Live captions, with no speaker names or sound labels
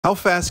How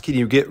fast can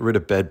you get rid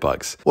of bed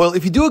bugs? Well,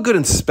 if you do a good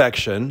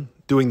inspection,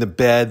 doing the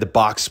bed, the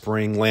box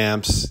spring,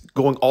 lamps,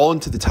 going all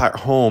into the entire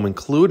home,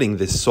 including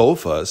the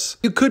sofas,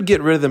 you could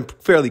get rid of them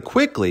fairly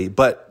quickly,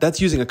 but that's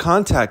using a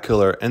contact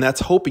killer, and that's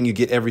hoping you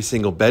get every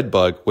single bed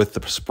bug with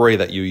the spray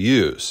that you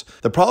use.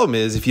 The problem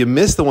is, if you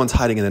miss the ones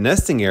hiding in the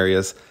nesting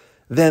areas,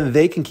 then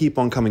they can keep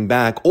on coming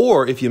back.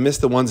 Or if you miss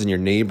the ones in your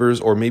neighbors,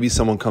 or maybe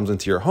someone comes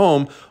into your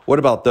home, what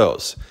about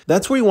those?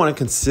 That's where you want to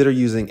consider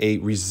using a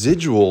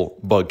residual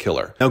bug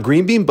killer. Now,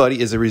 Green Bean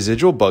Buddy is a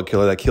residual bug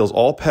killer that kills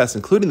all pests,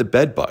 including the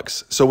bed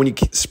bugs. So when you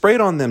spray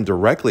it on them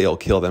directly, it'll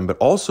kill them. But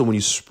also when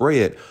you spray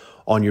it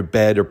on your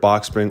bed or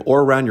box spring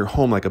or around your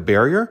home like a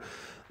barrier,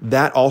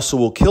 that also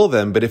will kill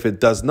them. But if it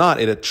does not,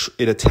 it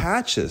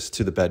attaches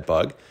to the bed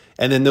bug.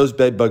 And then those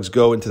bed bugs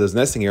go into those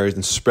nesting areas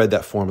and spread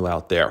that formula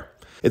out there.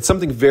 It's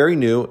something very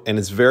new, and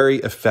it's very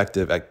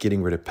effective at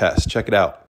getting rid of pests. Check it out.